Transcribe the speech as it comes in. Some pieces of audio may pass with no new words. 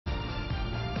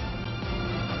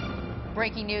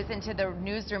Breaking news into the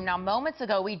newsroom. Now, moments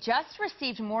ago, we just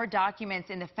received more documents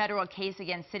in the federal case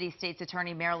against City State's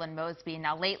Attorney Marilyn Mosby.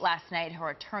 Now, late last night,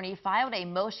 her attorney filed a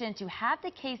motion to have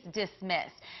the case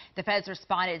dismissed. The feds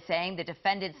responded saying the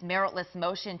defendant's meritless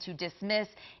motion to dismiss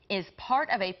is part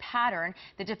of a pattern.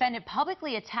 The defendant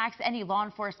publicly attacks any law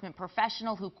enforcement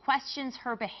professional who questions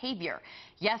her behavior.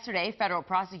 Yesterday, federal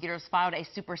prosecutors filed a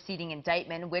superseding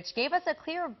indictment, which gave us a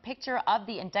clear picture of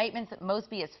the indictments that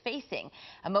Mosby is facing.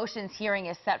 A motion's hearing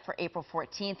is set for April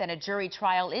 14th, and a jury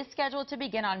trial is scheduled to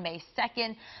begin on May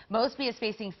 2nd. Mosby is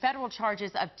facing federal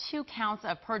charges of 2 counts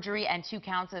of perjury and 2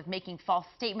 counts of making false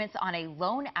statements on a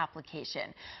loan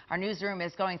application. Our newsroom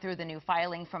is going through the new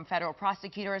filing from federal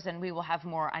prosecutors, and we will have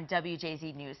more on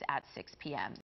WJZ News at 6 p.m.